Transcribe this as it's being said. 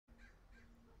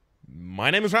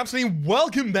My name is Rhapsody.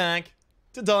 Welcome back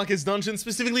to Darkest Dungeon,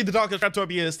 specifically the Darkest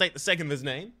Raptopia Estate, the second of his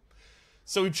name.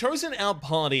 So we've chosen our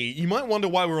party. You might wonder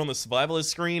why we're on the survivalist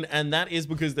screen, and that is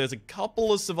because there's a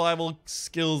couple of survival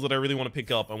skills that I really want to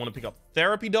pick up. I want to pick up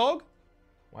Therapy Dog.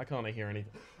 Why can't I hear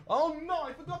anything? Oh no,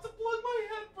 I forgot to plug my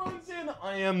headphones in.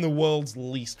 I am the world's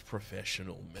least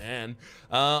professional man.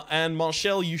 And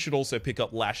Marshall, you should also pick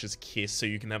up Lash's Kiss so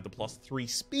you can have the +3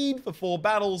 speed for 4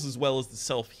 battles, as well as the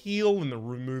self-heal and the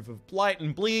remove of blight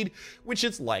and bleed, which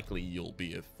it's likely you'll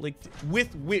be afflicted.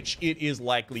 With which it is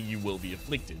likely you will be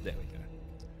afflicted. There we go.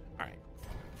 Alright.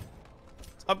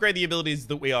 Let's upgrade the abilities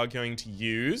that we are going to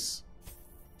use.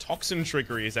 Toxin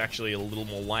Trickery is actually a little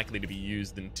more likely to be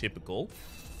used than typical.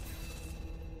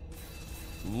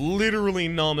 Literally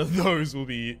none of those will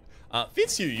be...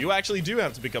 Fitzhugh, you actually do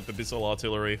have to pick up Abyssal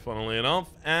Artillery, funnily enough,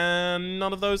 and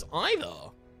none of those either.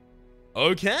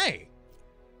 Okay.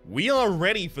 We are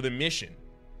ready for the mission.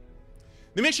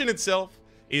 The mission itself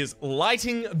is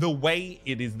Lighting the Way.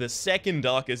 It is the second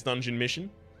Darkest Dungeon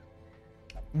mission.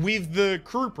 With the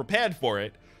crew prepared for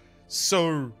it,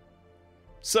 so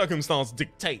circumstance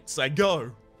dictates I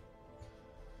go.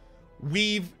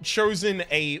 We've chosen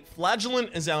a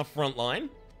Flagellant as our front line.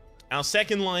 Our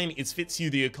second line is Fitzhugh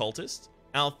the Occultist.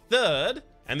 Our third,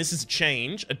 and this is a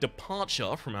change, a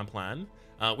departure from our plan,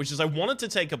 which is I wanted to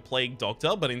take a Plague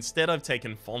Doctor, but instead I've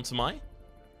taken Fontamai.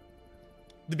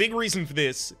 The big reason for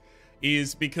this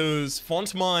is because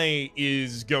Fontamai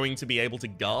is going to be able to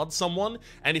guard someone,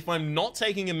 and if I'm not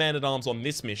taking a Man-at-Arms on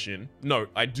this mission, no,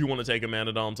 I do want to take a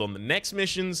Man-at-Arms on the next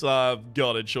mission, so I've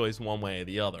got a choice one way or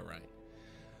the other, right?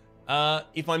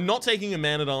 If I'm not taking a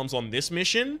Man-at-Arms on this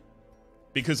mission,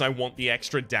 because I want the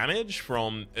extra damage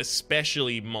from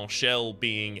especially Marshall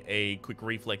being a Quick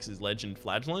Reflexes Legend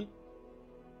Flagellant,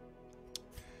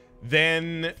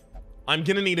 then I'm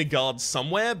gonna need a guard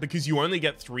somewhere, because you only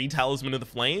get 3 Talisman of the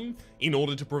Flame in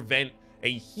order to prevent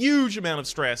a huge amount of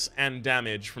stress and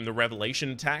damage from the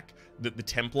Revelation attack that the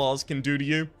Templars can do to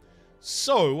you.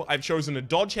 So I've chosen a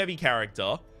dodge-heavy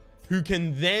character who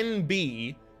can then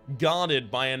be guarded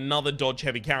by another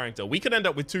dodge-heavy character. We could end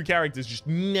up with 2 characters just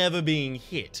never being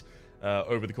hit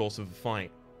over the course of a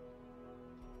fight.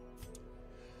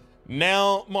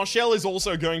 Now, Marshall is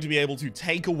also going to be able to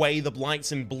take away the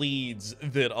blights and bleeds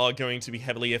that are going to be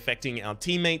heavily affecting our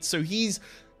teammates, so he's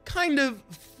kind of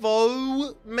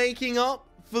faux making up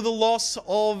for the loss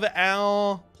of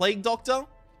our Plague Doctor.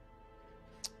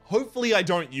 Hopefully I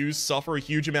don't suffer a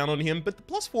huge amount on him, but the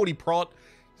 +40 prot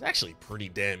is actually pretty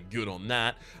damn good on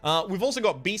that. We've also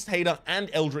got Beast Hater and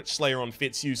Eldritch Slayer on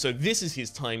Fitzhugh, so this is his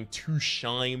time to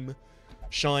shine.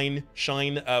 Shine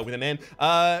with an N.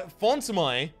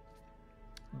 Fontamai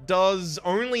does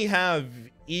only have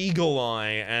Eagle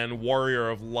Eye and Warrior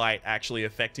of Light actually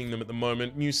affecting them at the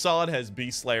moment. Musard has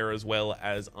Beast Slayer as well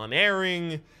as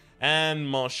Unerring, and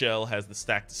Marshall has the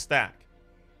Stack to Stack.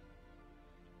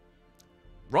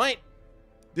 Right?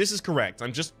 This is correct.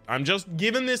 I'm just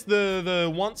giving this the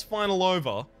once final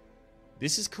over.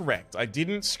 This is correct. I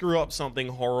didn't screw up something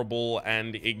horrible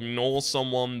and ignore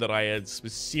someone that I had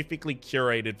specifically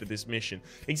curated for this mission.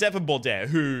 Except for Baudet,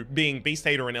 who, being Beast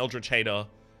Hater and Eldritch Hater,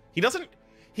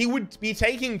 he would be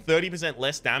taking 30%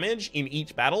 less damage in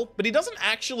each battle, but he doesn't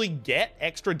actually get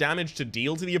extra damage to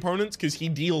deal to the opponents because he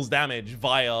deals damage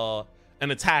via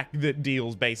an attack that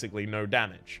deals basically no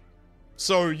damage.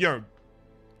 So, you know,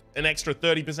 an extra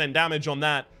 30% damage on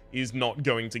that is not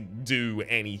going to do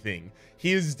anything.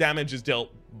 His damage is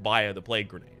dealt via the Plague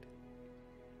Grenade.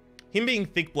 Him being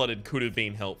thick-blooded could have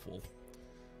been helpful.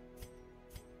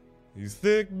 He's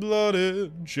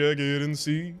thick-blooded, check it and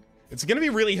see. It's going to be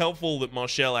really helpful that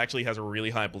Marshall actually has a really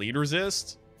high bleed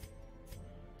resist,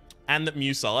 and that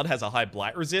Musard has a high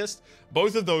blight resist.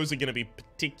 Both of those are going to be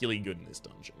particularly good in this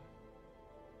dungeon.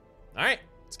 Alright,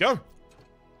 let's go.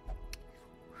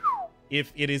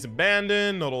 If it is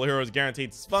abandoned, not all heroes are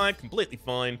guaranteed to survive. Completely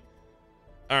fine.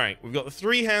 Alright, we've got the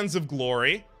 3 Hands of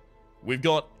Glory. We've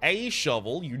got a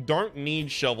shovel. You don't need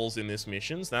shovels in this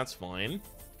mission, so that's fine.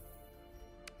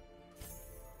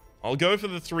 I'll go for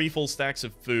the 3 full stacks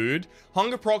of food.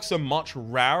 Hunger procs are much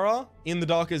rarer in the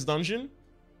Darkest Dungeon.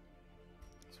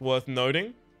 It's worth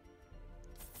noting.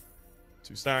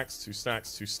 2 stacks, 2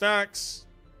 stacks, 2 stacks.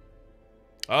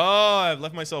 Oh, I've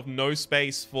left myself no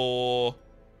space for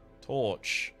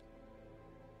Torch.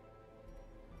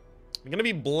 I'm gonna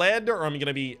be bled, or I'm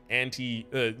gonna be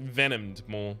venomed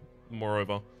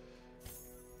moreover.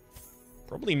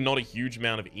 Probably not a huge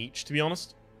amount of each, to be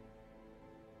honest.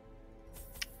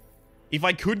 If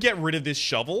I could get rid of this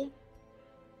shovel,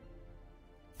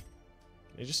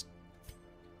 can I just...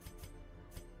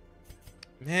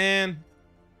 Man,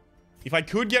 If I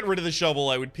could get rid of the shovel,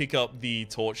 I would pick up the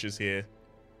torches here.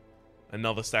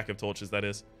 Another stack of torches, that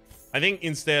is. I think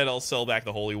instead I'll sell back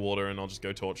the holy water and I'll just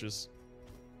go torches.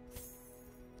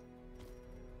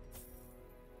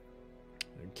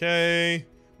 Okay.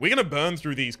 We're gonna burn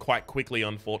through these quite quickly,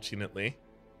 unfortunately.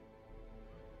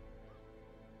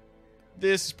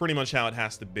 This is pretty much how it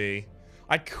has to be.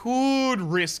 I could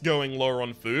risk going lower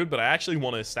on food, but I actually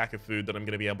want a stack of food that I'm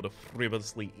gonna be able to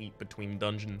frivolously eat between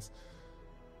dungeons.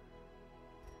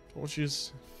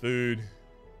 Torches, food.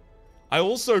 I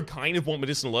also kind of want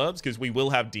medicinal herbs, because we will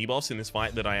have debuffs in this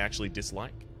fight that I actually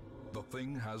dislike. The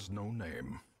thing has no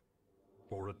name,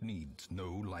 or it needs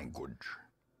no language.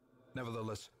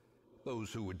 Nevertheless,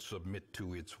 those who would submit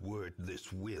to its word,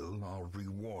 this will, are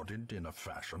rewarded in a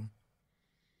fashion.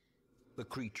 The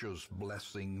creature's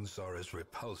blessings are as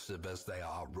repulsive as they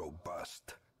are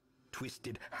robust.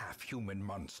 Twisted, half-human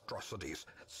monstrosities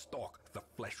stalk the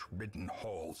flesh-ridden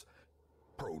halls,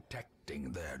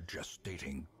 protecting their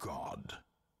gestating god.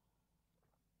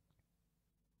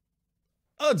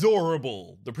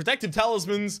 Adorable. The protective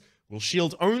talismans will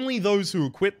shield only those who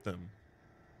equip them.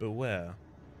 Beware.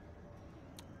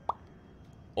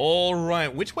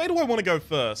 Alright, which way do I want to go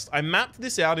first? I mapped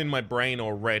this out in my brain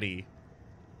already.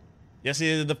 Yes,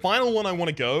 the final one I want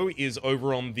to go is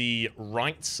over on the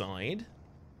right side.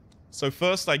 So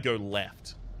first I go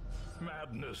left.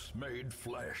 Madness made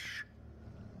flesh.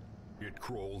 It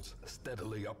crawls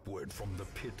steadily upward from the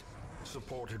pit,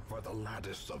 supported by the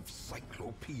lattice of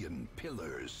cyclopean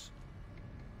pillars.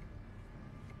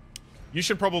 You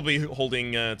should probably be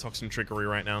holding Toxin Trickery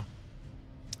right now.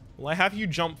 Will I have you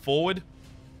jump forward?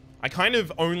 I kind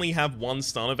of only have one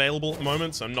stun available at the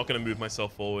moment, so I'm not going to move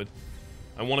myself forward.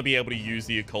 I want to be able to use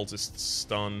the occultist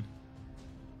stun.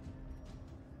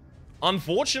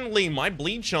 Unfortunately, my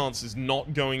bleed chance is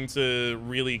not going to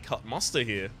really cut muster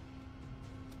here.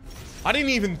 I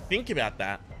didn't even think about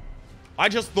that. I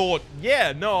just thought,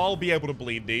 yeah, no, I'll be able to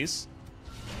bleed these.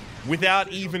 Without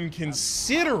even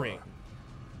considering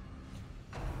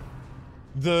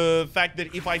the fact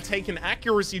that if I take an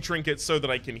accuracy trinket so that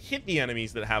I can hit the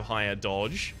enemies that have higher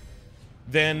dodge,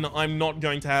 then I'm not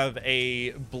going to have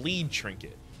a bleed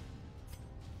trinket.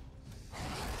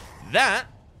 That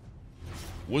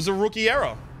was a rookie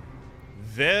error.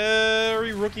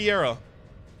 Very rookie error.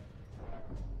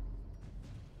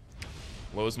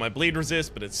 Lowers my bleed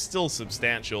resist, but it's still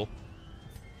substantial.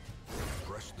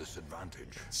 Press this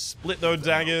advantage. Split those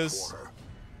daggers.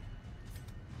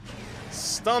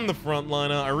 Stun the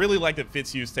frontliner. I really like that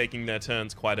Fitzhugh's taking their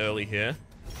turns quite early here.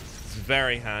 It's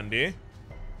very handy.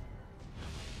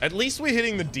 At least we're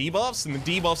hitting the debuffs, and the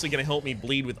debuffs are going to help me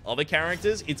bleed with other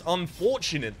characters. It's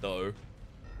unfortunate, though,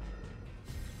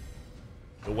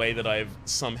 the way that I've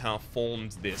somehow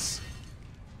formed this.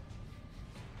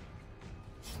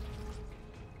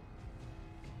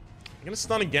 I'm going to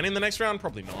stun again in the next round?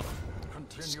 Probably not.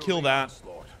 Just kill that.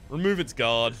 Remove its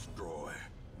guard. Destroy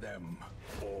them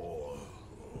all.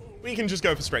 We can just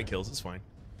go for straight kills. It's fine.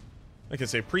 Like I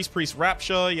say, Priest,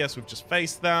 Rapture. Yes, we've just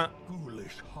faced that.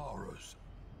 Ghoulish horrors.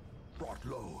 Brought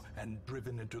low and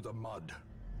driven into the mud.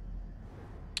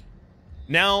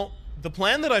 Now, the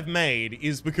plan that I've made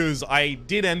is because I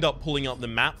did end up pulling up the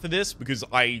map for this because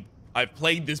I've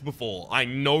played this before. I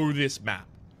know this map.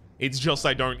 It's just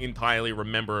I don't entirely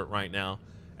remember it right now.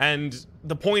 And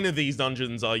the point of these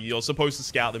dungeons are you're supposed to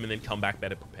scout them and then come back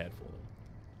better prepared for them.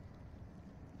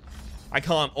 I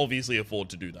can't obviously afford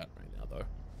to do that right now, though.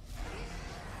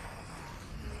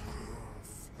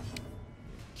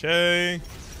 Okay.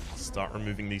 Start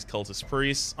removing these cultist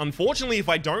priests. Unfortunately, if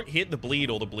I don't hit the bleed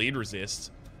or the bleed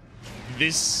resist,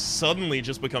 this suddenly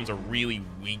just becomes a really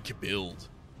weak build.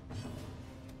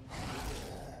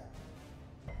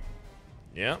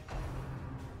 Yeah.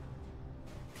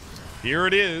 Here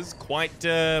it is, quite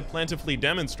plentifully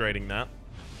demonstrating that.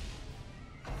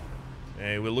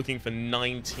 Okay, we're looking for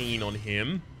 19 on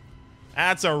him.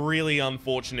 That's a really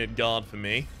unfortunate guard for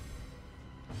me.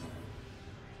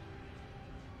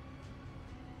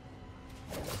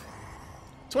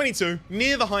 $22,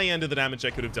 near the high end of the damage I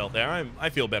could have dealt there. I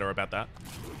feel better about that.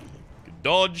 Good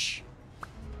dodge.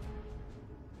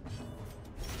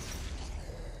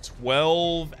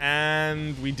 12,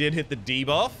 and we did hit the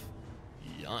debuff.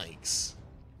 Yikes.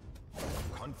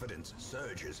 Confidence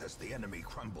surges as the enemy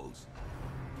crumbles.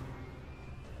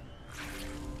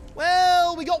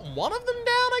 Well, we got one of them down,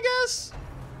 I guess?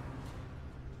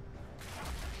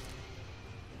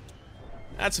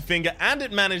 That's a finger, and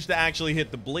it managed to actually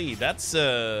hit the bleed. That's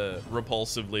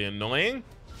repulsively annoying.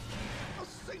 A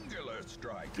singular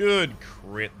strike. Good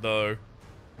crit, though.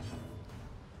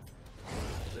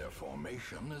 Their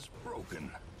formation is broken.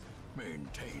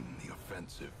 Maintain the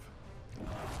offensive.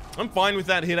 I'm fine with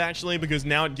that hit, actually, because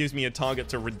now it gives me a target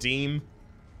to redeem.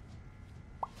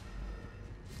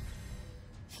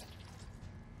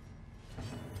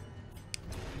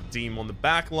 Redeem on the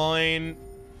back line.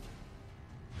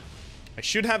 I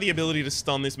should have the ability to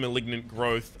stun this malignant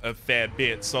growth a fair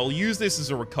bit, so I'll use this as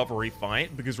a recovery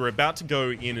fight, because we're about to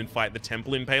go in and fight the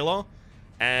Temple Impaler,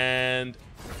 and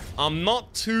I'm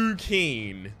not too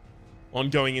keen on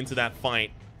going into that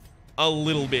fight a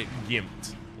little bit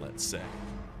gimped, let's say.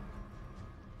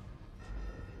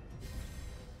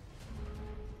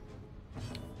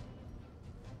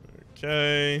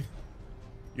 Okay.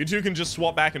 You two can just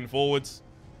swap back and forwards.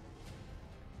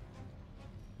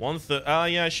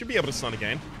 Yeah, I should be able to stun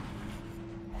again.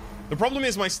 The problem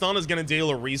is my stun is going to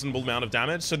deal a reasonable amount of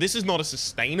damage, so this is not a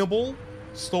sustainable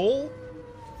stall.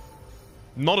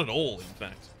 Not at all, in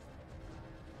fact.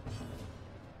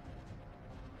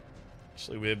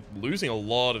 Actually, we're losing a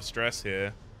lot of stress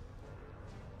here.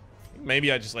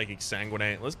 Maybe I just, like,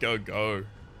 exsanguinate. Let's go.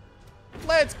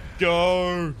 Let's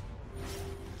go!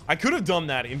 I could have done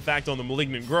that, in fact, on the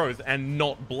malignant growth and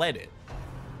not bled it.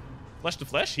 Flesh to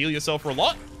flesh, heal yourself for a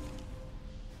lot.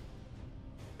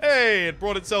 Hey, it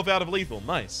brought itself out of lethal.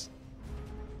 Nice.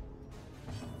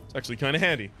 It's actually kind of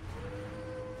handy.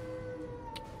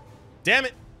 Damn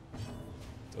it.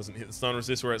 Doesn't hit the stun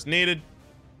resist where it's needed.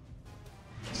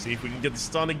 See if we can get the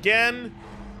stun again.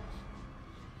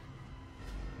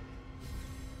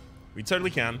 We totally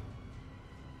can.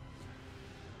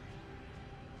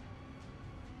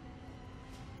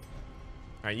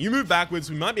 Alright, you move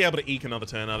backwards. We might be able to eke another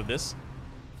turn out of this.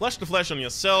 Flesh to flesh on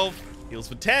yourself. Heals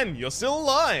for 10. You're still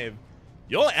alive.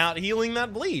 You're out healing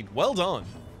that bleed. Well done.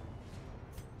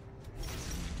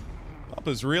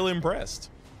 Papa's real impressed.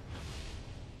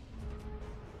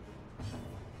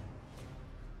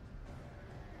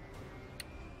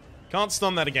 Can't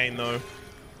stun that again, though. So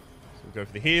we'll go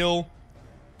for the heal.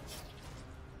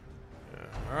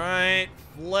 Alright.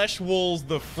 Flesh walls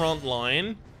the front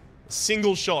line. A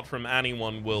single shot from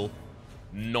anyone will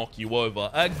knock you over.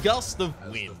 A gust of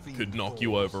wind could knock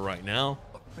you over right now.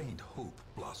 A faint hope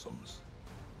blossoms.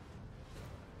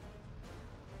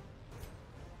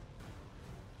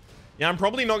 Yeah, I'm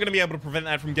probably not going to be able to prevent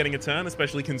that from getting a turn,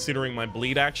 especially considering my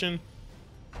bleed action.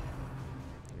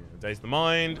 Daze the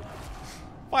mind.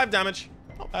 5 damage.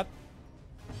 Not bad.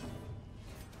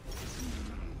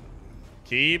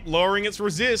 Keep lowering its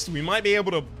resist. We might be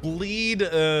able to bleed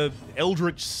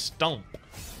Eldritch Stump.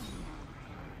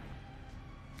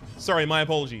 Sorry, my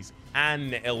apologies.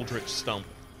 An Eldritch Stump.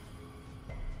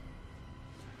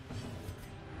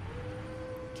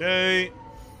 Okay.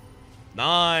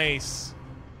 Nice.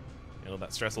 Handle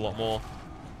that stress a lot more.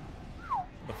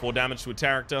 The 4 damage to a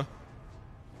character.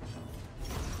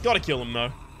 Gotta kill him,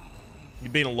 though.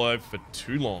 You've been alive for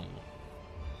too long.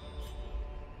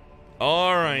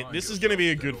 Alright, this is gonna be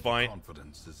a good fight.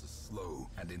 Confidence is a slow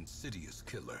and insidious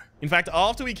killer. In fact,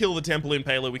 after we kill the Temple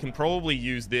Impaler, we can probably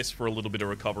use this for a little bit of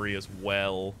recovery as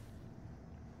well.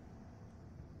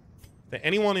 Is there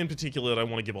anyone in particular that I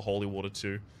want to give a holy water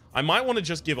to? I might want to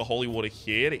just give a holy water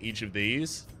here to each of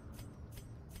these.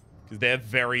 Because they're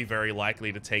very, very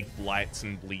likely to take blights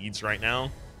and bleeds right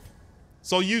now.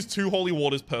 So I'll use 2 holy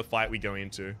waters per fight we go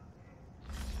into.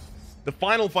 The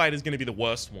final fight is going to be the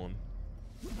worst one.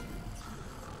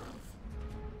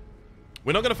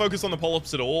 We're not going to focus on the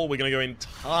polyps at all. We're going to go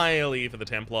entirely for the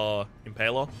Templar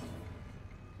Impaler.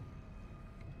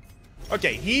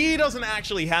 Okay, he doesn't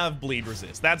actually have bleed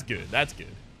resist. That's good. That's good.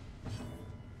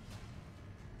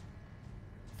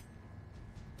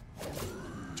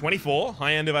 $24,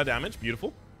 high end of our damage.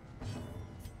 Beautiful.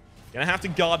 Gonna have to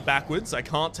guard backwards. I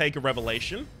can't take a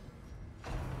revelation.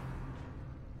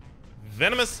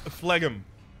 Venomous Phlegm.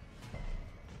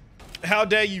 How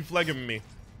dare you Phlegm me?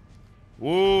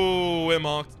 Whoa, we're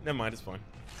marked. Never mind, it's fine.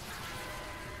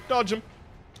 Dodge him.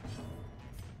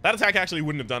 That attack actually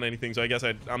wouldn't have done anything, so I guess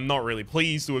I'm not really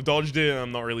pleased to have dodged it.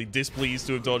 I'm not really displeased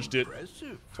to have dodged it.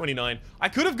 29. I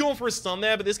could have gone for a stun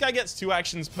there, but this guy gets 2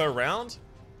 actions per round.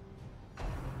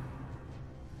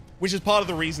 Which is part of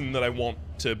the reason that I want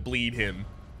to bleed him.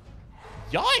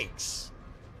 Yikes!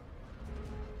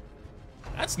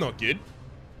 That's not good.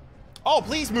 Oh,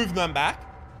 please move them back.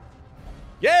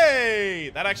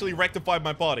 Yay! That actually rectified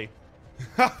my party.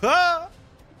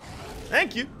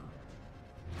 Thank you.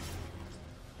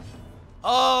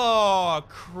 Oh,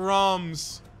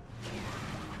 crumbs.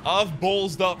 I've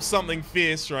ballsed up something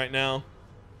fierce right now.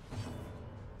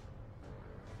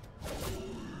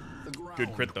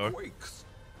 Good crit, though.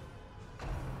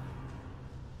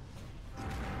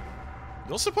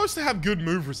 You're supposed to have good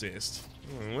move resist.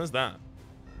 Where's that?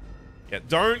 Yeah,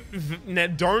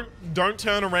 don't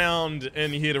turn around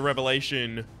and hit a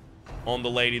revelation on the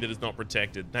lady that is not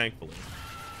protected, thankfully.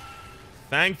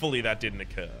 Thankfully that didn't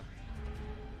occur.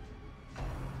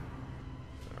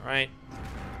 Alright.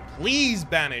 Please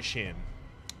banish him.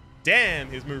 Damn,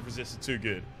 his move resist is too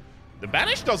good. The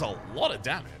banish does a lot of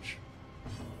damage.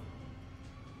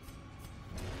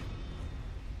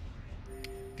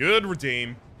 Good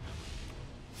redeem.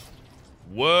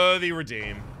 Worthy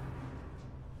redeem.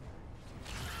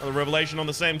 Another revelation on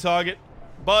the same target.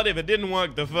 But if it didn't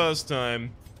work the first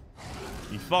time,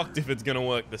 you fucked if it's gonna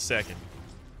work the second.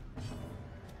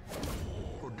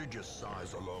 Prodigious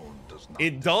size alone does not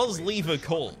It does leave a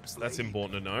corpse. That's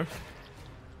important to know.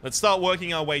 Let's start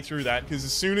working our way through that, because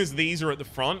as soon as these are at the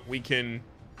front, we can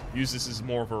use this as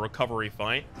more of a recovery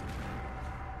fight.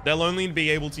 They'll only be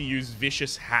able to use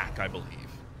Vicious Hack, I believe.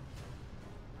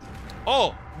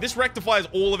 Oh, this rectifies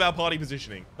all of our party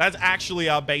positioning. That's actually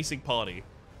our basic party.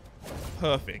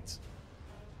 Perfect.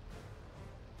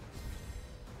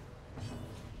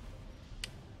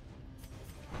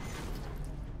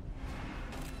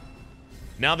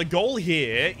 Now, the goal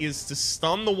here is to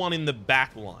stun the one in the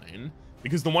back line,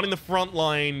 because the one in the front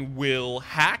line will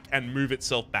hack and move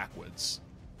itself backwards.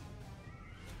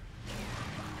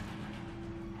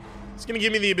 It's going to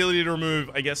give me the ability to remove,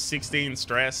 I guess, 16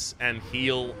 stress and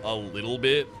heal a little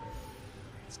bit.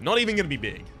 It's not even going to be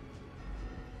big.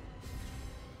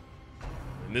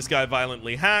 And this guy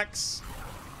violently hacks.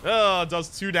 Oh,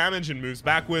 does 2 damage and moves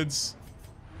backwards.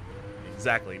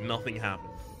 Exactly, nothing happened.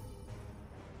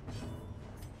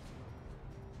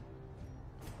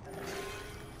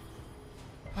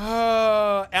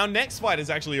 Our next fight is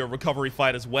actually a recovery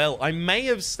fight as well. I may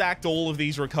have stacked all of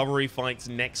these recovery fights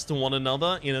next to one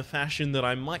another in a fashion that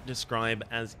I might describe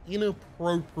as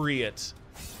inappropriate.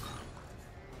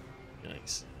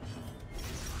 Nice.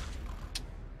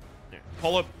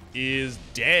 Polyp is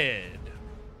dead.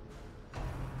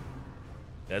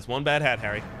 There's one bad hat,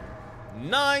 Harry.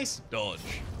 Nice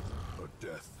dodge. a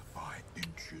death by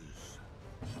inches.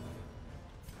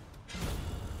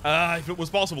 If it was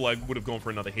possible, I would have gone for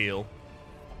another heal.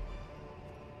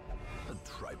 A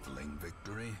trifling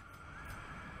victory,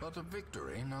 but a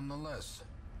victory nonetheless.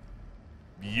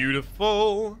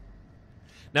 Beautiful.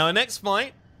 Now, our next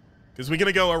fight, because we're going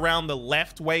to go around the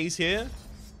left ways here.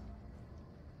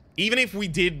 Even if we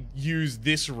did use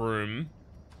this room,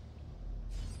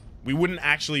 we wouldn't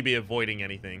actually be avoiding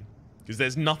anything, because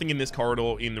there's nothing in this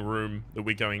corridor in the room that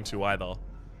we're going to either.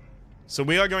 So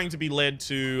we are going to be led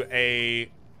to a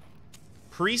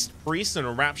priest, and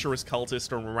a rapturous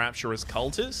cultist, and a rapturous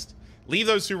cultist. Leave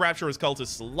those 2 rapturous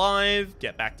cultists alive.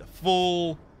 Get back to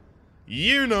full.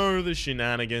 You know the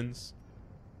shenanigans.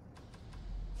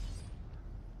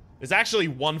 There's actually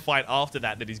one fight after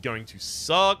that that is going to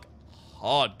suck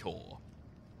hardcore.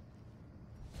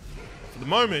 For the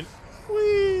moment,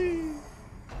 whee!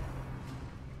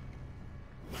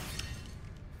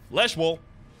 Flesh wall.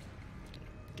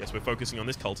 Guess we're focusing on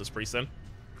this cultist priest then.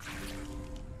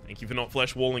 Thank you for not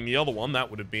flesh walling the other one. That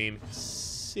would have been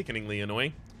sickeningly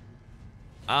annoying.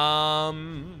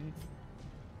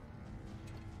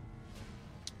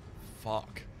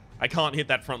 Fuck. I can't hit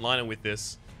that frontliner with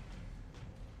this.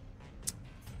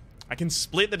 I can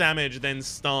split the damage, then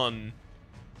stun.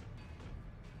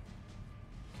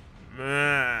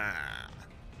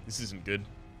 This isn't good.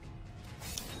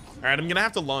 Alright, I'm gonna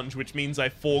have to lunge, which means I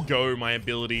forego my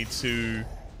ability to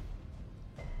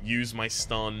use my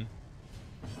stun.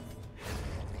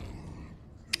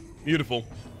 Beautiful.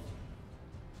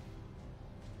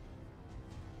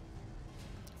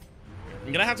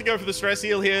 I'm gonna have to go for the stress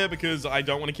heal here because I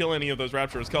don't want to kill any of those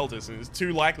rapturous cultists, and it's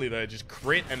too likely that I just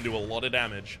crit and do a lot of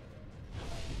damage.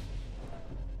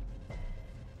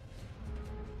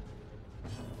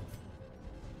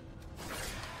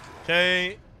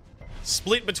 Okay.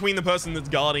 Split between the person that's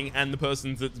guarding and the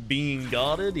person that's being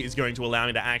guarded is going to allow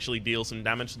me to actually deal some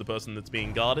damage to the person that's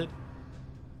being guarded.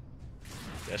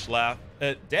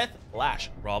 Death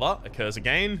Lash, rather, occurs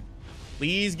again.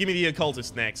 Please give me the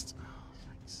occultist next.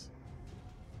 Thanks.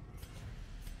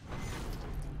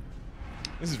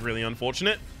 This is really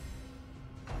unfortunate.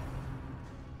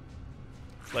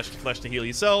 Flesh to flesh to heal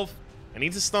yourself. I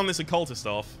need to stun this occultist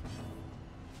off.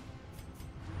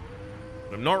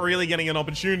 But I'm not really getting an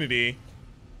opportunity.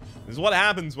 This is what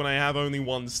happens when I have only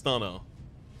one stunner.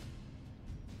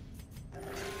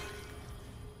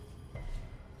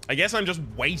 I guess I'm just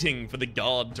waiting for the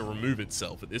guard to remove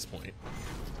itself at this point.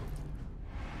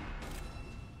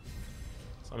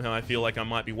 Somehow I feel like I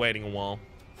might be waiting a while.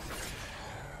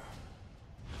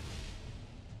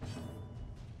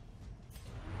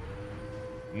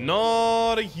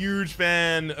 Not a huge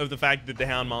fan of the fact that the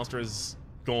Houndmaster has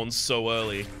gone so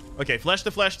early. Okay, Flesh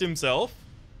to Flesh himself.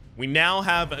 We now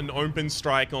have an open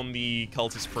strike on the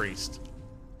Cultist Priest.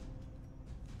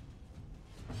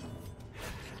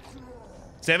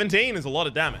 17 is a lot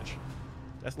of damage.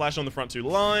 Death Slash on the front 2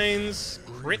 lines.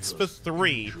 Crits for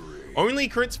 3. Only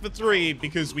crits for 3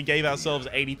 because we gave ourselves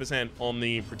 80% on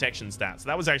the protection stats.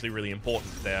 That was actually really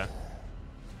important there.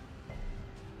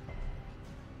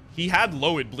 He had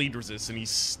lowered bleed resist and he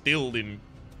still didn't.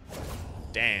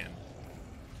 Damn.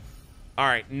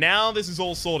 Alright, now this is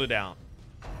all sorted out.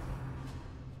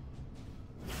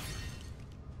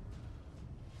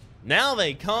 Now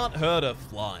they can't hurt a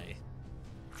fly.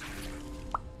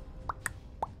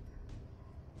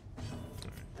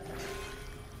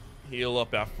 Heal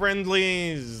up our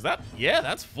friendlies. Yeah,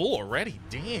 that's full already.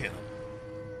 Damn.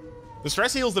 The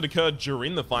stress heals that occurred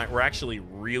during the fight were actually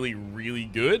really, really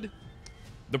good.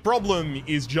 The problem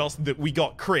is just that we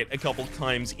got crit a couple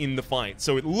times in the fight,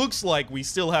 so it looks like we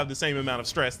still have the same amount of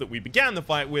stress that we began the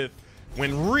fight with,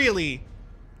 when really,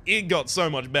 it got so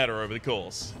much better over the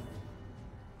course.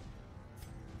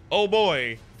 Oh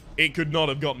boy, it could not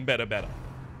have gotten better.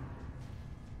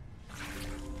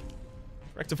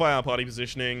 Rectify our party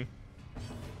positioning.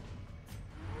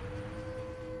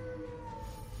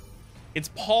 It's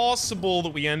possible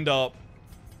that we end up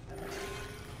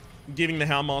giving the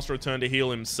Houndmaster a turn to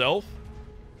heal himself.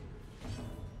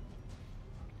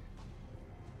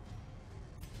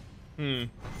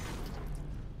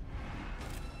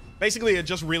 Basically, it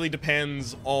just really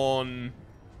depends on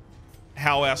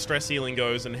how our stress healing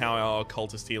goes and how our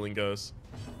cultist healing goes.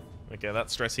 Okay,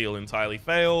 that stress heal entirely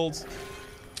failed.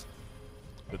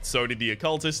 But so did the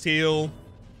occultist heal.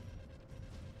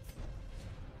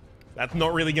 That's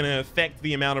not really going to affect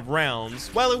the amount of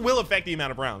rounds. Well, it will affect the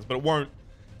amount of rounds, but it won't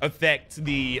affect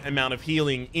the amount of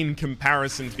healing in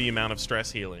comparison to the amount of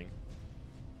stress healing.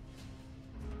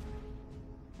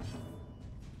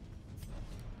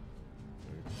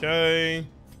 Okay.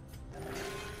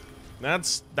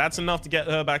 That's enough to get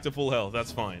her back to full health.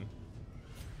 That's fine.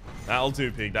 That'll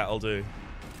do, Pig. That'll do.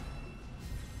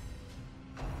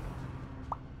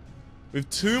 We have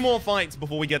 2 more fights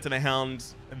before we get to the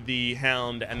Hound,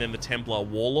 and then the Templar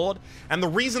Warlord. And the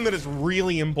reason that it's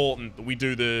really important that we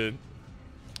do the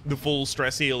full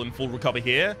stress heal and full recover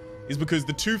here is because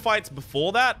the 2 fights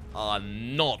before that are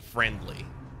not friendly.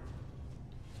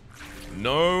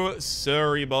 No,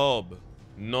 sorry, Bob.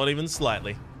 Not even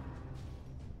slightly.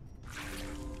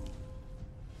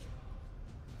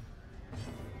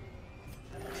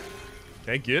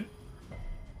 Okay, good.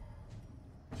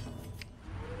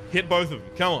 Hit both of them.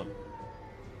 Come on.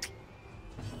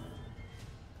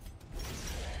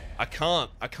 I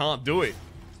can't do it.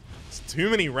 It's too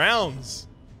many rounds.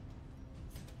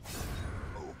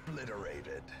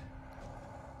 Obliterated.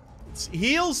 Let's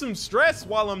heal some stress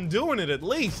while I'm doing it at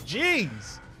least.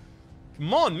 Jeez.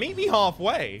 Come on, meet me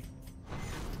halfway.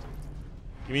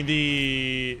 Give me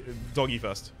the doggy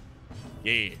first.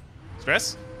 Yeah.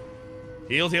 Stress.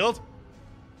 Healed, healed.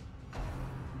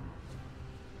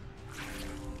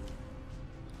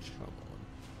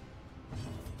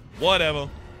 Whatever.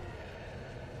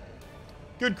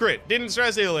 Good crit. Didn't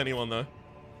stress heal anyone, though.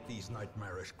 These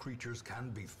nightmarish creatures can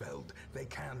be felled. They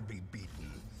can be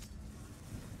beaten.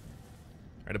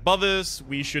 Right above us,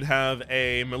 we should have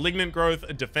a Malignant Growth,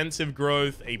 a Defensive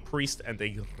Growth, a Priest, and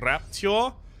a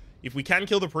Rapture. If we can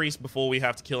kill the Priest before we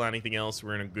have to kill anything else,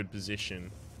 we're in a good position.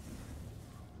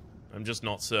 I'm just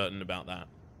not certain about that.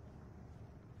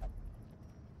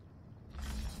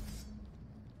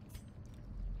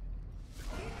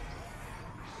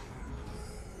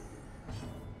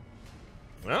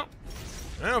 Well,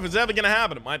 I don't know if it's ever going to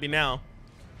happen. It might be now.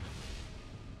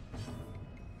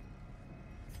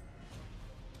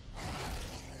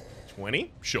 $20?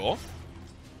 Sure.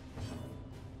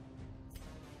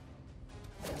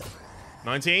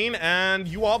 19, and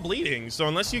you are bleeding. So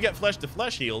unless you get flesh to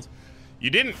flesh healed,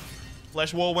 you didn't.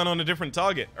 Flesh Wall went on a different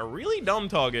target. A really dumb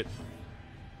target.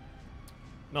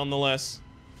 Nonetheless.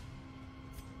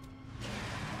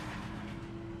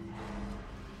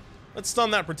 Let's stun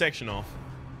that protection off.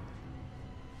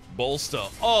 Bolster.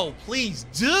 Oh, please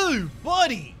do,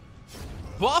 buddy.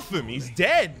 Buff him. He's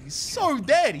dead. He's so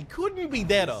dead. He couldn't be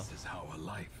deader. This is how a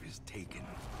life is taken.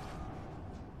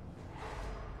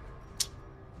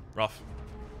 Rough.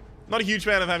 Not a huge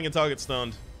fan of having a target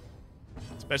stunned.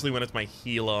 Especially when it's my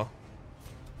healer.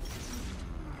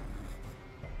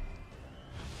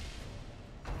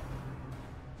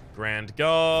 Grand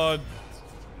Guard.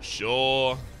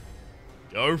 Sure.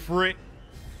 Go for it.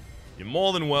 You're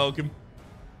more than welcome.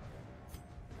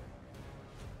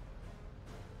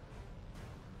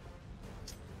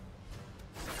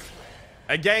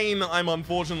 Again, I'm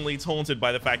unfortunately taunted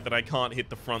by the fact that I can't hit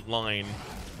the front line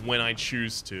when I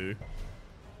choose to.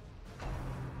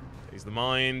 He's the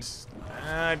mind.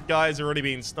 That guy's already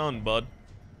been stunned, bud.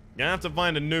 Gonna have to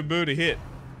find a new boo to hit.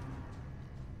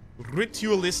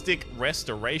 Ritualistic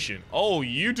restoration. Oh,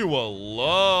 you do a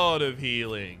lot of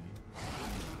healing.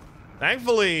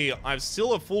 Thankfully, I've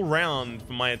still a full round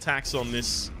for my attacks on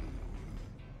this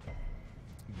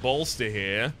bolster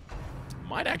here.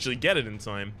 Might actually get it in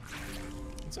time.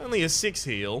 It's only a 6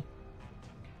 heal.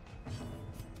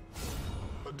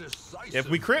 If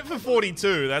we crit for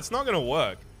 42, that's not gonna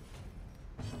work.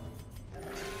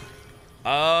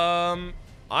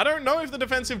 I don't know if the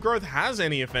defensive growth has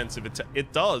any offensive attack.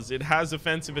 It does. It has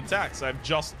offensive attacks. I've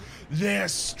just...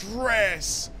 There's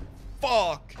stress.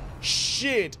 Fuck.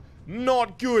 Shit.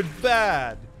 Not good.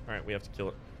 Bad. Alright, we have to kill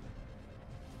it.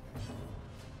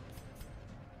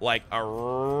 Like a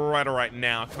right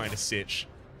now kind of sitch.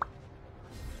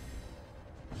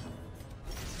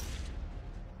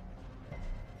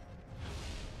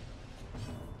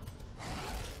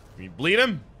 Can you bleed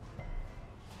him?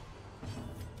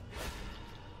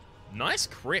 Nice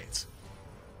crit.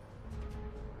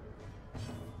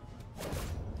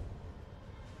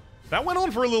 If that went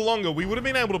on for a little longer, we would have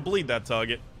been able to bleed that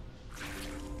target.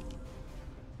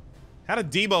 Had a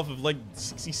debuff of like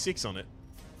 66 on it.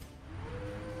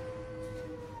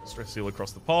 Stress heal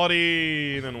across the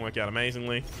party. Didn't work out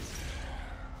amazingly.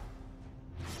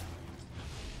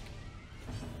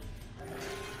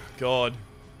 God.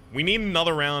 We need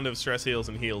another round of stress heals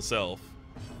and heal self.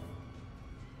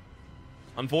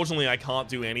 Unfortunately, I can't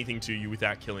do anything to you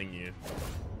without killing you.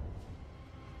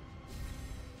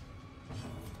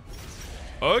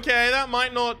 Okay, that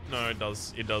might not... No, it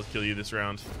does. It does kill you this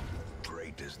round.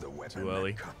 Great is the weapon Too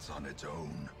early. that cuts on its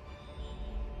own.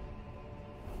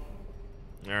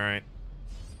 Alright.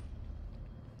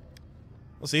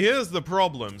 Well, see, here's the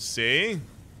problem, see?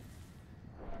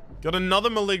 Got another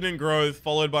malignant growth,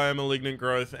 followed by a malignant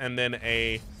growth, and then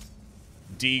a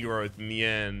degrowth in the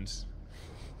end.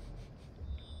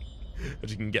 But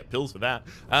you can get pills for that.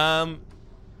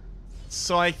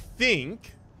 So I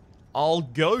think I'll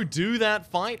go do that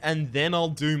fight, and then I'll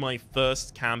do my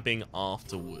first camping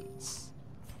afterwards.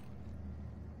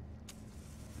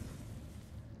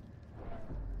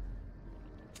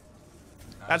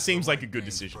 That seems like a good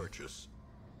decision. Purchase,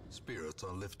 spirits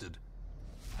are lifted,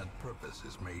 and purpose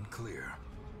is made clear.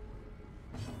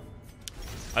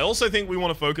 I also think we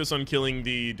want to focus on killing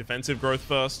the defensive growth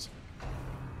first.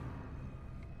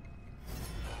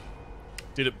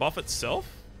 Did it buff itself?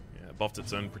 Yeah, it buffed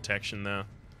its own protection there.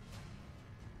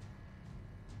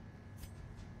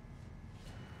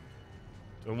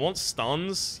 Do I want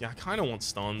stuns? Yeah, I kind of want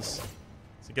stuns.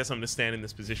 So I guess I'm going to stand in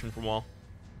this position for a while.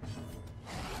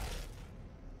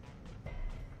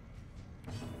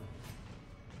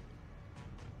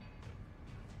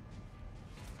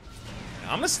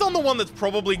 I'm going to stun the one that's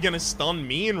probably going to stun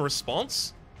me in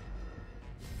response.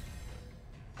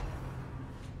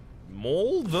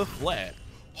 Maul the flat.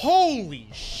 Holy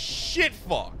shit,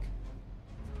 fuck.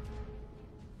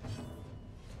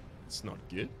 It's not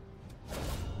good.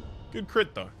 Good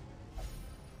crit, though.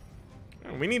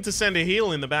 We need to send a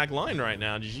heal in the back line right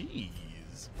now. Jeez.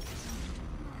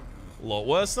 A lot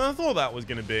worse than I thought that was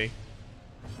going to be.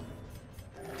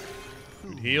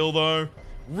 Good heal, though.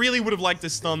 Really would have liked to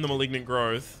stun the malignant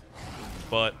growth,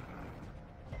 but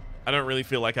I don't really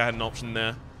feel like I had an option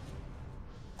there.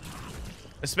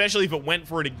 Especially if it went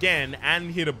for it again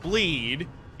and hit a bleed,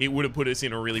 it would have put us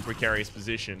in a really precarious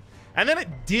position. And then it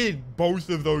did both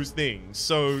of those things,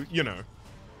 so, you know.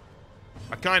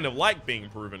 I kind of like being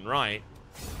proven right,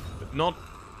 but not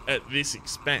at this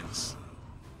expense.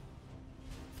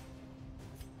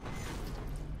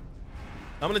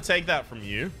 I'm going to take that from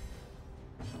you.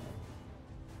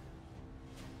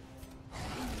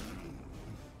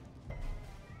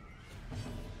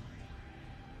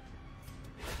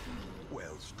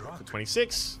 Well struck.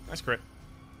 26. Nice crit.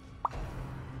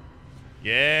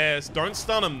 Yes, don't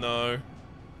stun him though.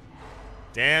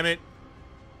 Damn it.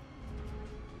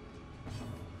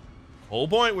 Whole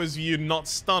point was you not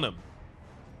stun him.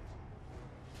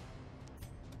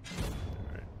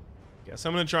 Alright. Guess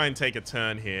I'm gonna try and take a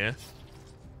turn here.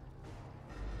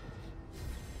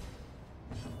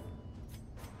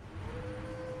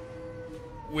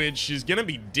 Which is gonna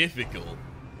be difficult.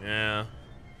 Yeah.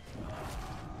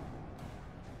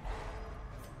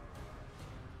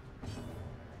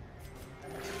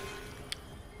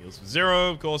 Heals for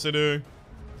 0, of course I do.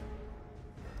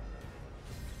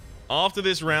 After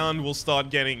this round, we'll start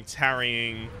getting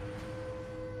tarrying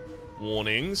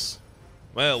warnings.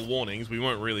 Well, warnings. We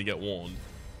won't really get warned.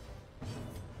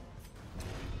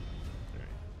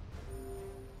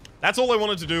 That's all I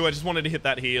wanted to do. I just wanted to hit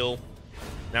that heal.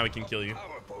 Now we can kill you.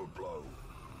 Powerful blow.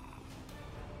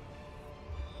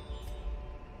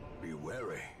 Be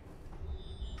wary.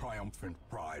 Triumphant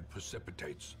pride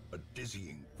precipitates a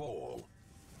dizzying fall.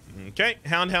 Okay,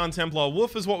 Hound, Templar,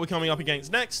 Wolf is what we're coming up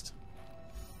against next.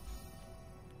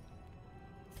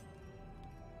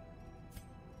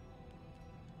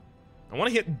 I want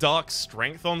to hit Dark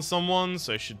Strength on someone,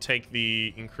 so I should take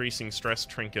the increasing stress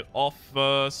trinket off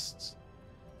first.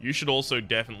 You should also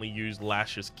definitely use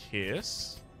Lash's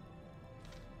Kiss.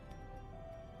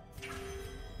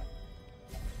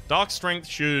 Dark Strength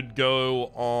should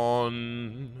go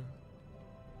on...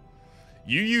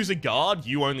 You use a guard,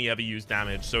 you only ever use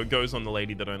damage, so it goes on the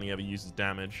lady that only ever uses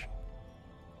damage.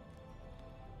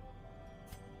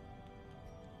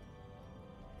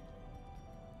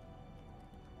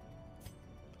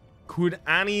 Could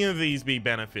any of these be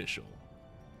beneficial?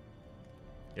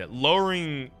 Yeah,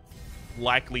 lowering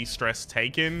likely stress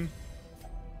taken.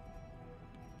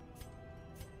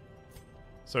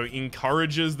 So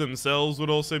encourages themselves would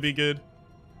also be good.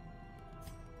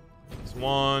 There's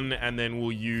one, and then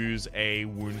we'll use a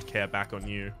wound care back on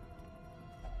you.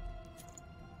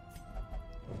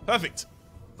 Perfect.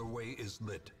 The way is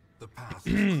lit. The path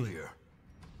is clear.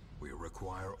 We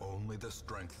require only the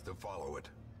strength to follow it.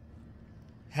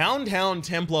 Hound,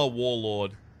 Templar,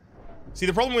 Warlord. See,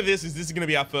 the problem with this is going to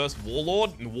be our first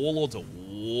Warlord, and Warlords are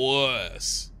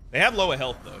worse. They have lower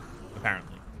health, though,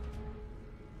 apparently.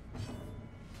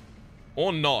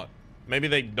 Or not. Maybe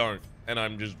they don't, and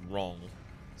I'm just wrong.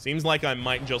 Seems like I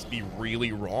might just be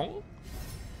really wrong.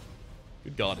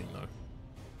 Good guarding, though.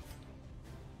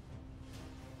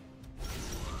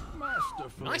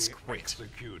 Nice crit.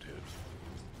 Executed.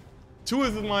 Two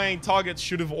of my targets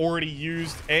should have already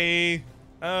used a...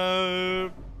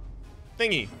 thingy.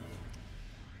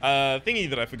 Thingy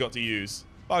that I forgot to use.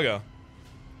 Bugger.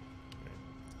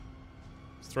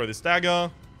 Let's throw this dagger.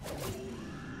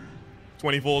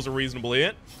 24 is a reasonable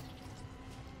hit.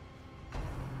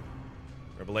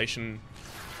 Revelation.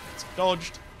 It's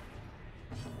dodged.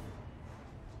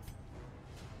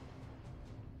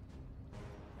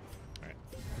 Alright.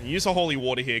 Use a holy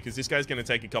water here because this guy's going to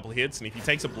take a couple hits, and if he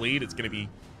takes a bleed, it's going to be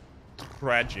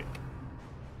tragic.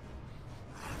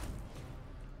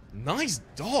 Nice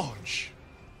dodge.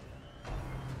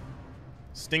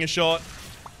 Stinger shot.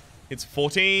 It's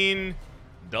 14.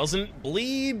 Doesn't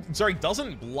bleed. Sorry,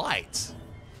 doesn't blight.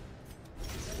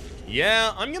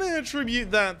 Yeah, I'm going to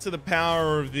attribute that to the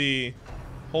power of the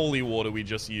holy water we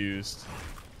just used.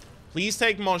 Please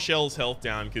take Marshall's health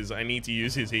down because I need to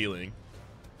use his healing.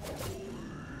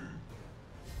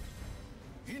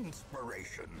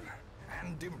 Inspiration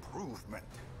and improvement.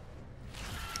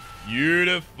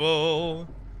 Beautiful.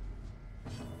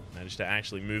 Managed to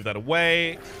actually move that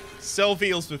away. Self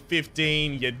heals for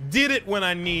 15. You did it when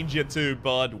I need you to,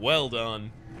 bud. Well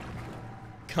done.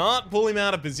 Can't pull him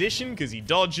out of position because he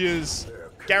dodges.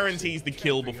 Guarantees the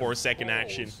kill before a second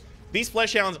action. These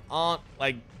flesh hounds aren't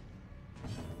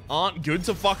good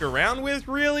to fuck around with,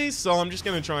 really. So I'm just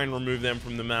going to try and remove them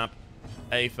from the map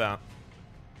ASAP.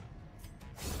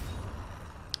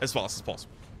 As fast as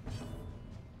possible.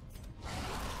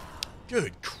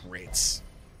 Good crits.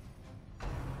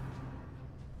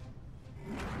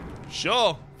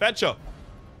 Sure, fetch her.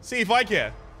 See if I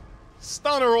care.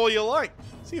 Stun her all you like.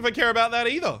 See if I care about that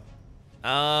either.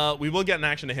 We will get an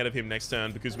action ahead of him next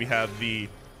turn because we have the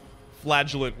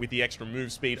Flagellant with the extra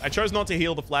move speed. I chose not to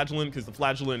heal the Flagellant because the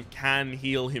Flagellant can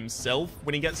heal himself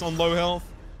when he gets on low health.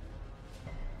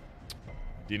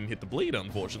 Didn't hit the bleed,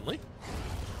 unfortunately.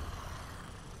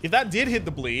 If that did hit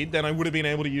the bleed, then I would have been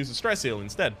able to use a stress heal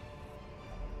instead.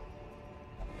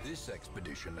 This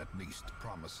expedition at least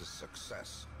promises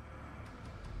success.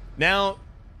 Now,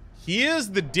 here's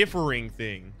the differing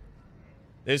thing.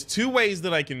 There's two ways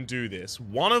that I can do this.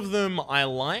 One of them I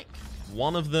like,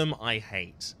 one of them I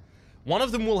hate. One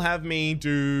of them will have me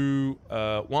do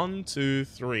 1, 2,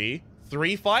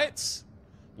 3 fights.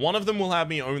 One of them will have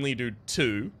me only do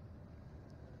 2.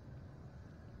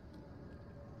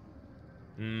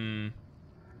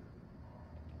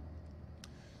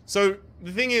 So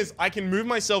the thing is, I can move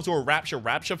myself to a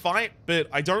Rapture fight, but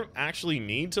I don't actually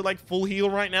need to like full heal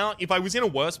right now. If I was in a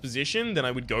worse position, then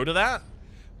I would go to that.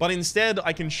 But instead,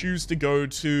 I can choose to go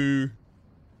to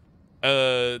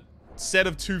a set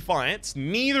of 2 fights,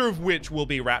 neither of which will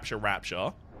be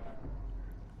Rapture.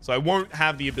 So I won't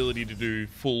have the ability to do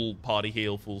full party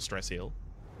heal, full stress heal.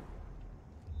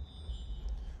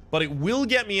 But it will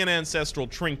get me an Ancestral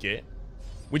Trinket,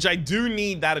 which I do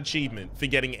need that achievement for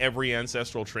getting every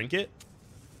Ancestral Trinket.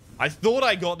 I thought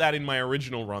I got that in my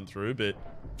original run-through, but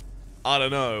I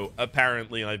don't know.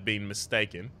 Apparently, I've been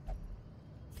mistaken.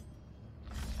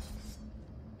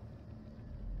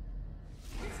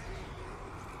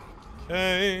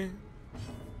 Okay.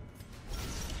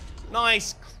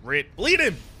 Nice crit. Bleed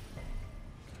him.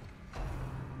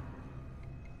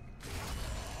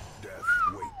 Death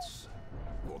waits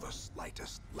for the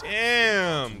slightest.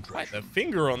 Damn. Quite the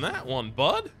finger on that one,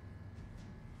 bud.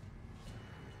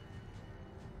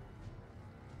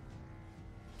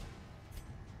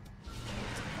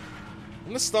 I'm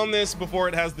gonna stun this before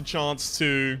it has the chance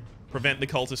to prevent the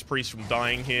cultist priest from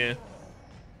dying here.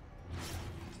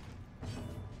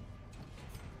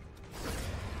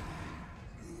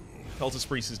 Cultist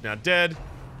priest is now dead.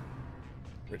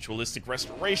 Ritualistic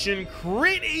restoration.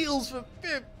 Crit heals for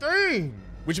 15!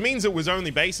 Which means it was only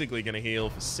basically gonna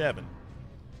heal for 7.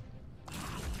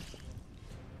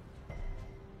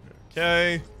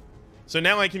 Okay. So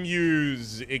now I can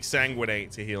use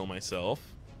Exsanguinate to heal myself.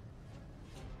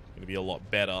 Gonna be a lot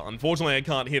better. Unfortunately, I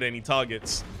can't hit any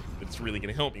targets that it's really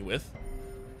gonna help me with.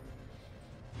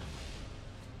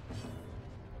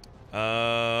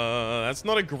 That's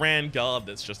not a Grand Guard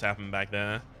that's just happened back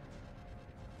there.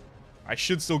 I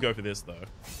should still go for this, though.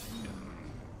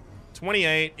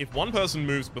 28. If one person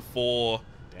moves before...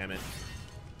 Damn it.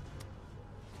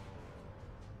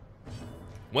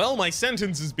 Well, my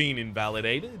sentence has been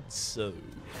invalidated, so...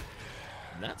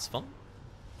 That's fun.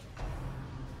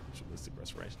 Ritualistic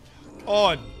restoration.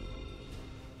 God.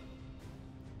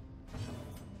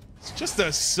 It's just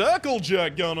a circle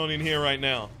jerk going on in here right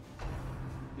now.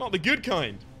 Not the good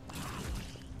kind.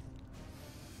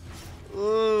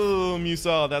 Oh,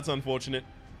 Musa, that's unfortunate.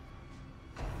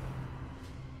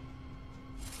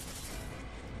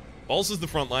 Bolsters the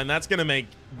front line. That's going to make...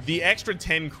 The extra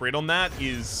 10 crit on that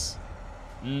is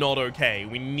not okay.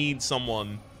 We need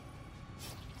someone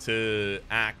to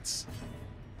act.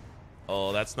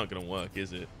 Oh, that's not going to work,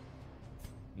 is it?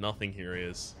 Nothing here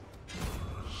is.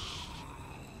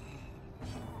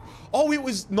 Oh,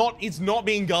 it's not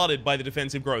being guarded by the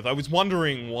defensive growth. I was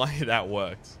wondering why that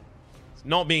worked. It's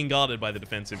not being guarded by the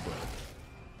defensive growth.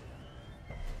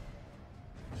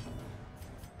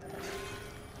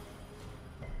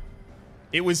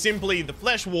 It was simply the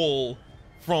flesh wall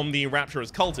from the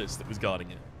Rapturous cultist that was guarding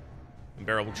it.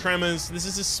 Unbearable tremors. This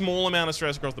is a small amount of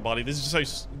stress across the body. This is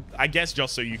just so, I guess,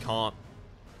 just so you can't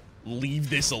leave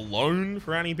this alone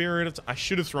for any period of time. I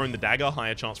should have thrown the dagger.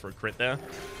 Higher chance for a crit there.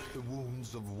 The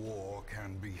wounds of war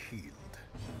can be healed,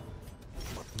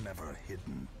 but never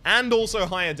hidden. And also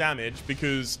higher damage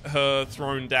because her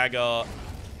thrown dagger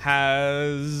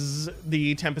has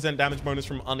the 10% damage bonus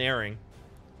from unerring.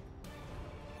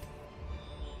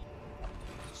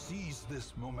 Seize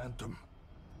this momentum.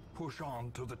 Push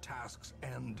on to the task's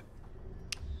end.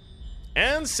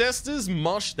 Ancestors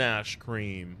Mustache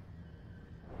Cream.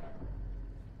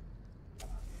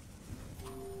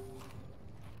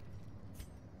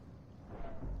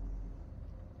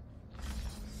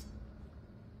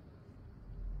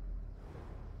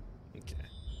 Okay.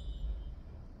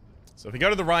 So if we go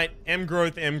to the right, M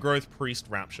growth, priest,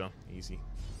 rapture. Easy.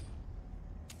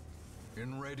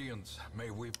 In Radiance,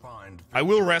 may we find victory. I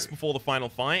will rest before the final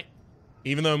fight,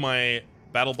 even though my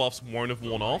battle buffs won't have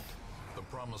worn off. The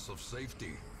promise of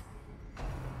safety.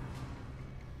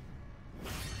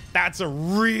 That's a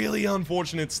really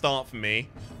unfortunate start for me.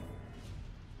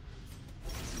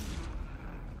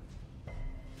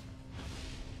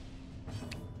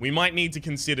 We might need to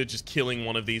consider just killing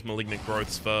one of these malignant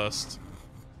growths first.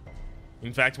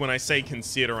 In fact, when I say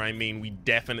consider, I mean we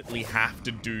definitely have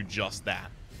to do just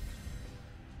that.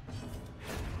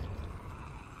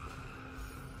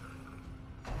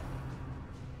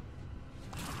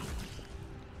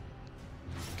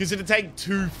 Because it'd take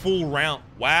 2 full rounds.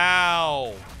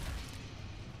 Wow.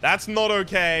 That's not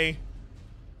okay.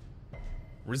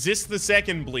 Resist the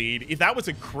second bleed. If that was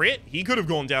a crit, he could have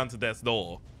gone down to death's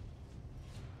door.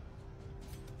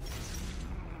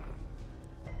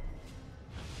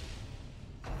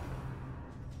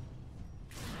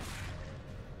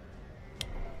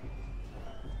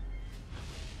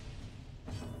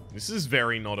 This is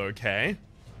very not okay.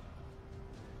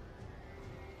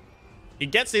 It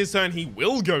gets his turn, he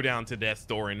will go down to death's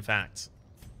door, in fact.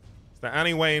 Is there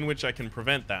any way in which I can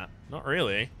prevent that? Not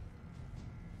really.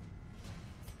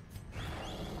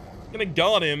 I'm gonna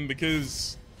guard him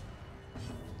because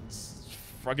it's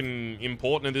fucking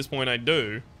important at this point. I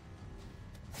do.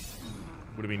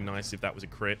 Would have been nice if that was a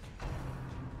crit.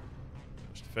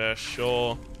 Just fair,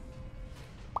 sure.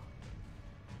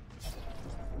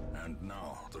 And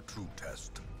now the true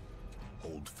test.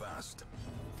 Hold fast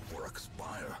or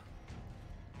expire.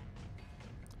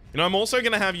 You know, I'm also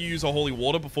going to have you use a holy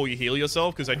water before you heal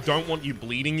yourself because I don't want you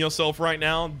bleeding yourself right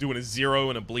now, doing a 0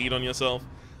 and a bleed on yourself.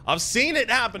 I've seen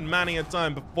it happen many a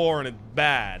time before and it's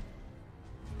bad.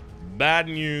 Bad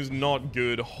news, not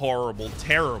good, horrible,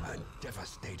 terrible. A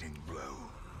devastating blow.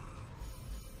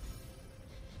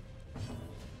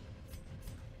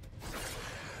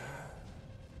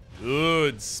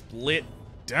 Good split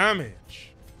damage.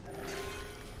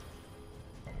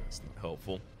 That's not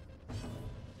helpful.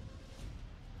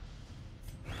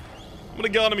 I'm gonna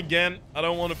guard him again. I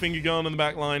don't want a finger gun in the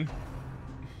back line.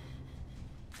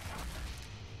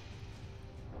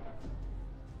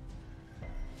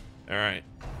 Alright.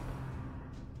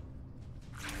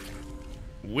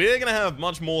 We're gonna have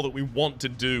much more that we want to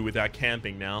do with our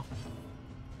camping now.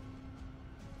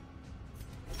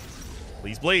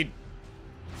 Please bleed.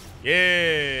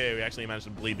 Yeah, we actually managed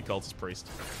to bleed the cultist priest.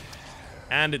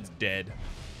 And it's dead.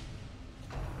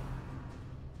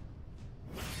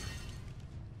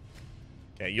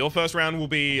 Okay, your first round will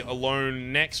be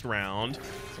alone next round.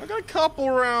 So I got a couple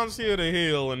rounds here to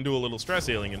heal and do a little stress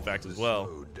healing, in fact, as well.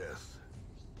 Slow death.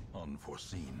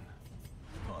 Unforeseen.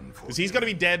 Because he's going to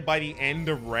be dead by the end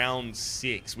of round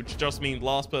 6, which just means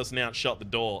last person out shut the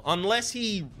door. Unless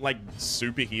he, like,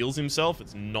 super heals himself,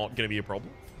 it's not going to be a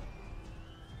problem.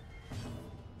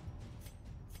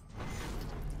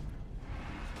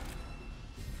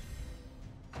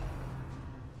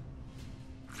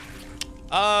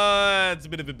 It's a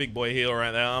bit of a big boy heal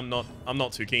right there. I'm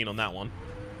not too keen on that one.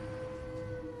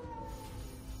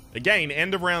 Again,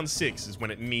 end of round 6 is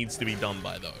when it needs to be done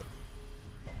by, though.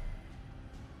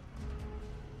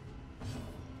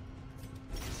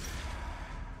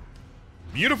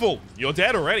 Beautiful. You're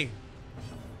dead already.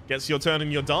 Gets your turn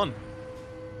and you're done.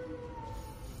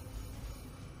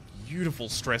 Beautiful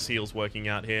stress heals working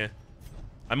out here.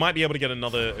 I might be able to get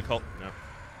another occult. No.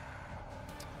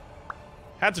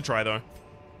 Had to try, though.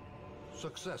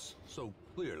 Success so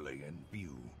clearly in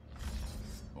view.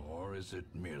 Or is it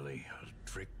merely a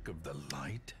trick of the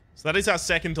light? So that is our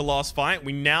second to last fight.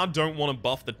 We now don't want to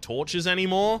buff the torches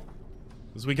anymore,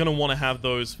 because we're going to want to have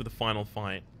those for the final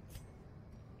fight.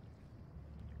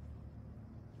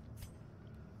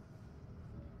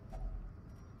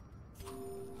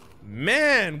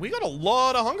 Man, we got a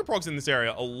lot of hunger procs in this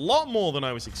area. A lot more than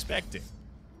I was expecting.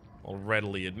 I'll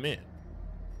readily admit.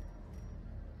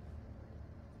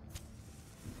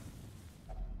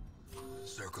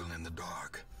 Circle in the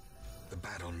dark. The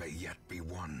battle may yet be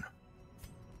won.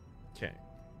 Okay.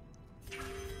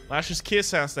 Lash's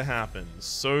kiss has to happen.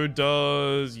 So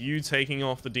does you taking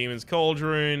off the demon's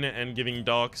cauldron and giving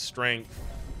dark strength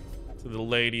to the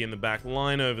lady in the back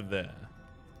line over there.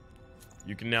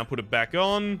 You can now put it back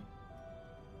on.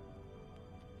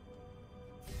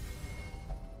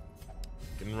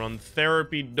 You can run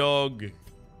therapy dog.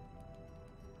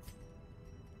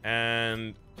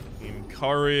 And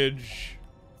encourage.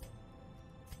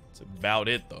 That's about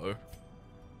it, though.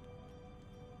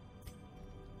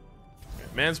 Okay,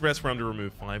 man's breath for him to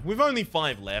remove 5. We've only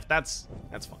 5 left. That's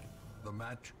fine. The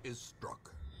match is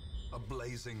struck. A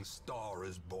blazing star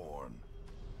is born.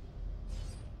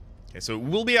 Okay, so it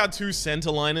will be our 2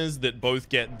 center liners that both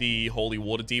get the holy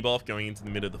water debuff going into the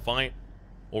mid of the fight.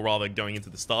 Or rather, going into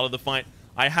the start of the fight.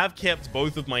 I have kept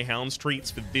both of my hound's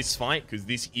treats for this fight, because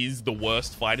this is the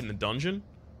worst fight in the dungeon.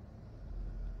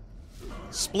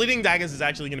 Splitting daggers is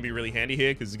actually going to be really handy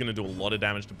here, because it's going to do a lot of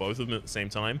damage to both of them at the same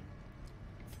time.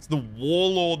 It's the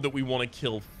warlord that we want to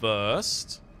kill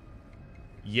first.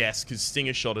 Yes, because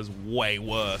stinger shot is way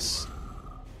worse.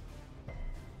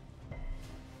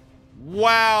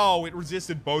 Wow, it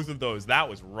resisted both of those. That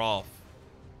was rough.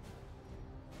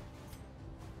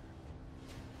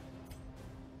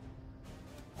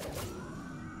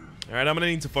 Alright, I'm gonna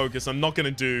need to focus. I'm not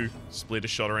gonna do split a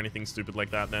shot or anything stupid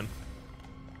like that then.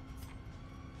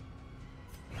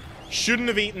 Shouldn't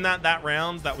have eaten that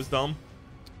round. That was dumb.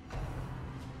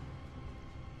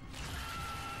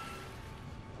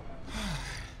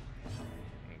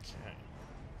 Okay.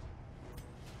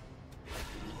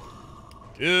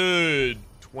 Good.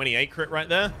 28 crit right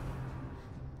there.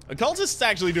 Occultist's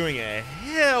actually doing a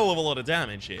hell of a lot of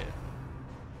damage here.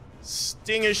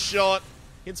 Stinger shot.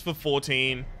 Hits for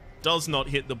 14. Does not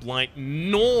hit the blight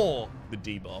nor the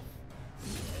debuff.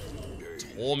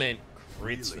 Torment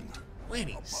crits for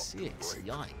 26.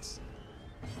 Yikes.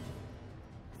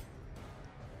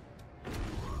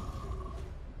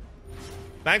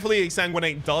 Thankfully,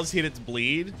 Exsanguinate does hit its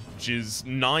bleed, which is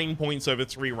 9 points over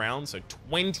 3 rounds, so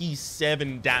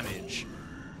 27 damage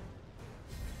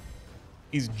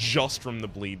is just from the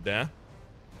bleed there.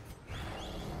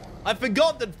 I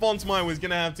forgot that Fontemire was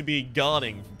going to have to be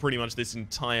guarding for pretty much this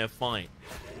entire fight.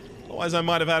 Otherwise, I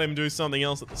might have had him do something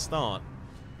else at the start.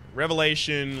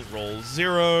 Revelation, roll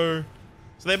 0.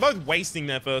 So they're both wasting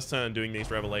their first turn doing these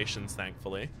revelations,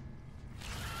 thankfully.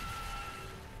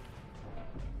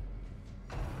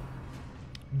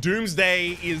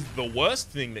 Doomsday is the worst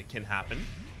thing that can happen.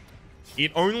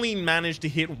 It only managed to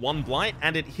hit one blight,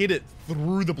 and it hit it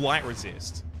through the blight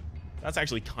resist. That's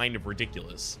actually kind of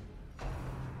ridiculous.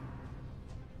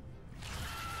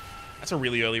 That's a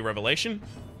really early revelation.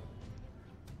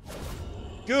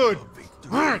 Good.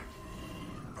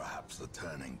 Perhaps the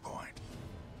turning point.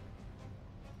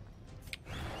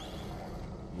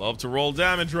 Love to roll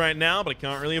damage right now, but I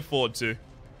can't really afford to.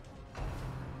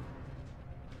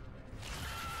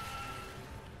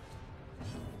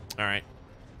 Alright.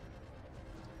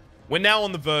 We're now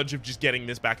on the verge of just getting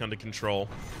this back under control.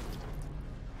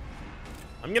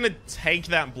 I'm gonna take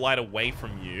that blight away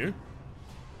from you.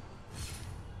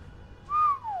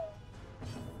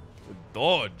 Good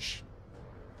dodge.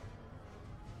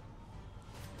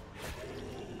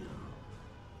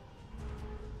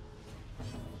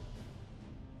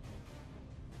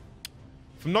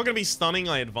 If I'm not gonna be stunning,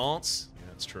 I advance. Yeah,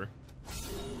 that's true.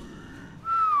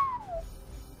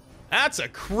 That's a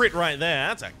crit right there.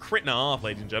 That's a crit and a half,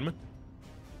 ladies and gentlemen.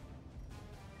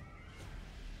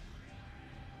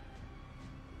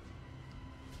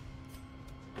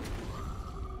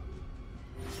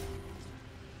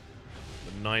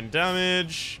 The 9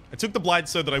 damage. I took the blight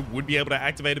so that I would be able to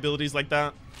activate abilities like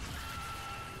that.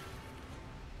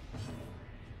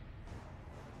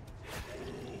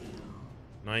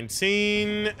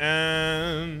 $19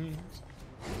 and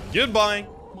goodbye.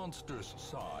 Monstrous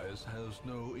size has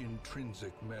no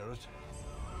intrinsic merit,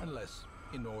 unless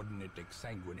inordinate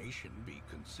exsanguination be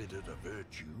considered a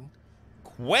virtue.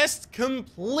 Quest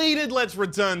completed. Let's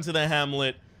return to the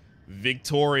hamlet,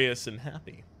 victorious and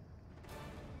happy.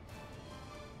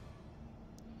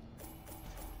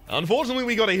 Unfortunately,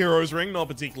 we got a hero's ring, not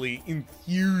particularly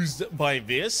enthused by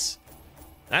this.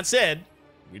 That said,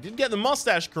 we did get the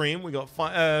mustache cream. We got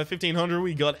 1,500.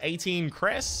 We got 18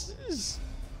 crests.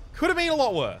 Could have been a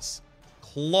lot worse.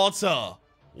 Clotter.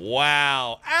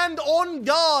 Wow. And on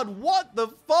guard. What the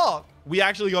fuck? We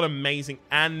actually got amazing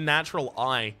and natural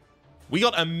eye. We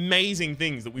got amazing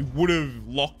things that we would have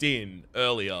locked in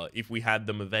earlier if we had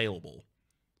them available.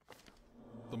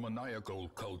 The maniacal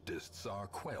cultists are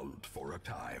quelled for a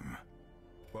time,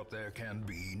 but there can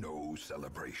be no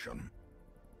celebration.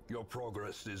 Your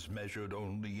progress is measured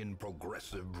only in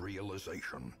progressive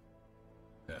realization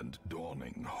and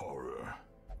dawning horror.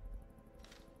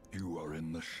 You are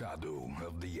in the shadow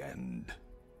of the end.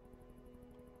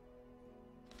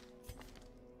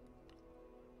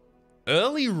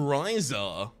 Early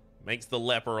Riser makes the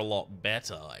leper a lot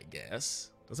better, I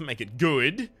guess. Doesn't make it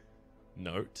good,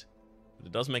 note, but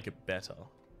it does make it better.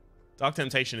 Dark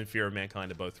Temptation and Fear of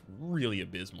Mankind are both really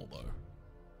abysmal, though.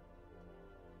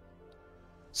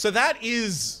 So that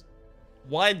is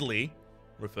widely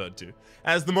referred to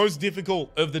as the most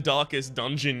difficult of the Darkest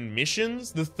Dungeon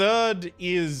missions. The third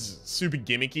is super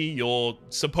gimmicky. You're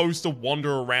supposed to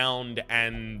wander around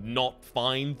and not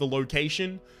find the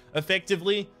location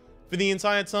effectively for the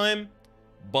entire time.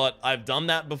 But I've done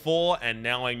that before, and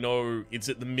now I know it's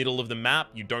at the middle of the map.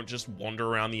 You don't just wander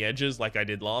around the edges like I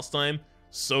did last time.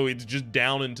 So it's just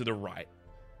down and to the right.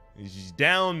 It's just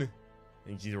down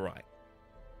and to the right.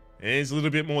 And it's a little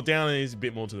bit more down and it's a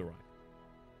bit more to the right.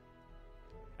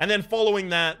 And then following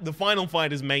that, the final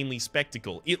fight is mainly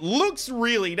spectacle. It looks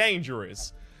really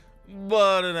dangerous,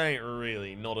 but it ain't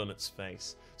really, not on its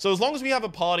face. So as long as we have a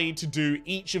party to do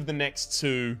each of the next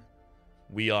two,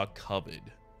 we are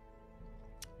covered.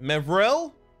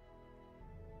 Mevrel?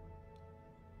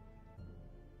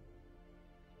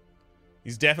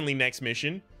 He's definitely next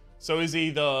mission. So is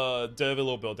either Dervil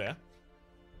or Belder.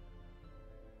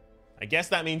 I guess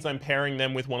that means I'm pairing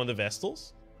them with one of the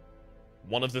Vestals.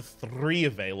 One of the 3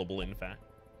 available, in fact.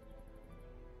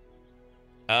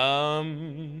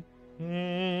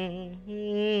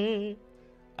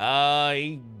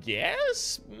 I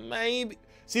guess? Maybe.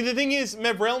 See, the thing is,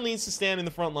 Mevrel needs to stand in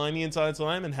the front line the entire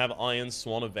time and have Iron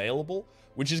Swan available,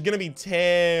 which is going to be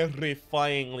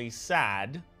terrifyingly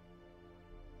sad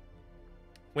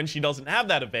when she doesn't have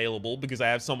that available because I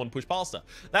have someone push past her.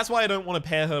 That's why I don't want to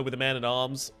pair her with a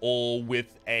Man-at-Arms or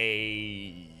with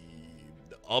a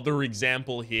other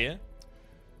example here.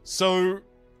 So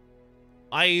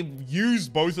I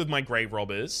used both of my Grave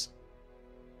Robbers.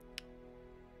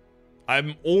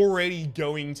 I'm already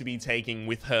going to be taking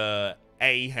with her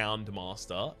a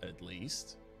Houndmaster, at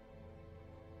least.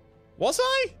 Was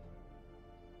I?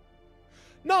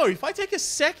 No, if I take a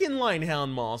second line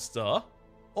Houndmaster...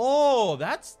 Oh,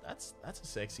 that's a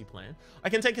sexy plan. I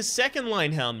can take a second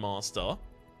line Houndmaster.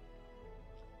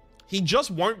 He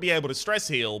just won't be able to stress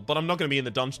heal, but I'm not going to be in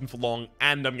the dungeon for long,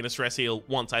 and I'm going to stress heal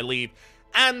once I leave.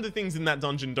 And the things in that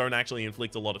dungeon don't actually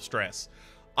inflict a lot of stress.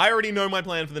 I already know my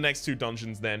plan for the next 2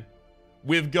 dungeons then.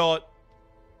 We've got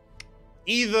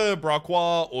either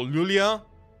Braquois or Lulia,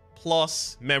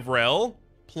 plus Mevrel,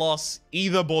 plus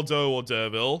either Bordeaux or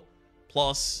Derville,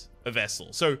 plus a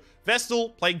Vestal. So, Vestal,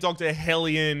 Plague Doctor,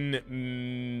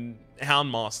 Hellion,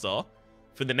 Houndmaster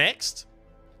for the next.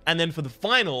 And then for the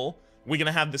final, we're going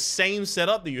to have the same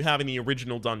setup that you have in the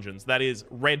original dungeons. That is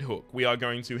Red Hook. We are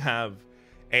going to have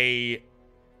a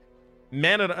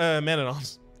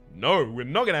Man-at-Arms. No, we're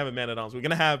not going to have a Man-at-Arms. We're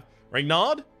going to have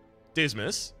Regnard,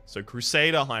 Dismas, so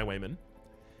Crusader, Highwayman.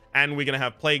 And we're going to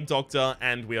have Plague Doctor,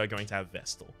 and we are going to have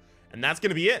Vestal. And that's going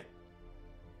to be it.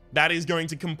 That is going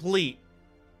to complete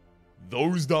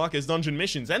those Darkest Dungeon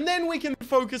missions. And then we can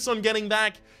focus on getting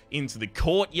back into the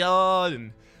courtyard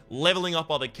and leveling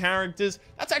up other characters.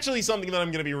 That's actually something that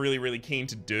I'm going to be really, really keen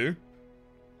to do.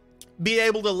 Be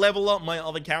able to level up my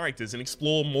other characters and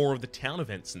explore more of the town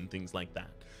events and things like that.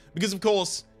 Because, of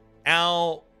course,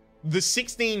 the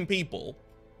 16 people,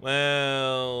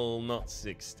 well, not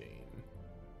 16.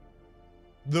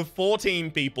 The 14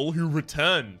 people who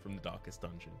return from the Darkest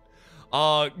Dungeon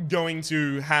are going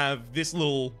to have this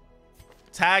little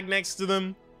tag next to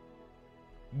them.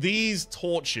 These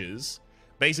torches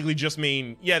basically just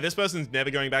mean, yeah, this person's never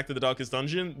going back to the Darkest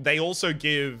Dungeon. They also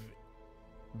give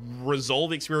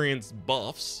resolve experience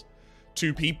buffs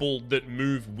to people that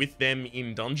move with them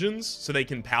in dungeons, so they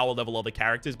can power level other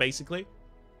characters, basically.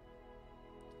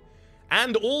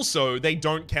 And also, they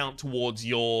don't count towards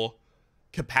your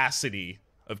capacity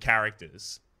of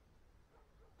characters.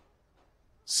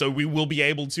 So we will be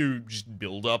able to just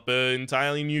build up an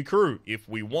entirely new crew if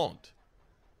we want.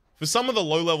 For some of the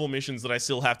low-level missions that I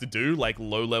still have to do, like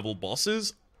low-level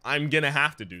bosses, I'm gonna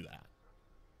have to do that.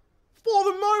 For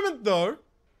the moment, though,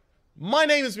 my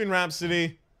name has been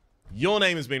Rhapsody. Your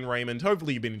name has been Raymond.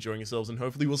 Hopefully you've been enjoying yourselves, and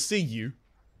hopefully we'll see you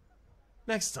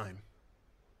next time.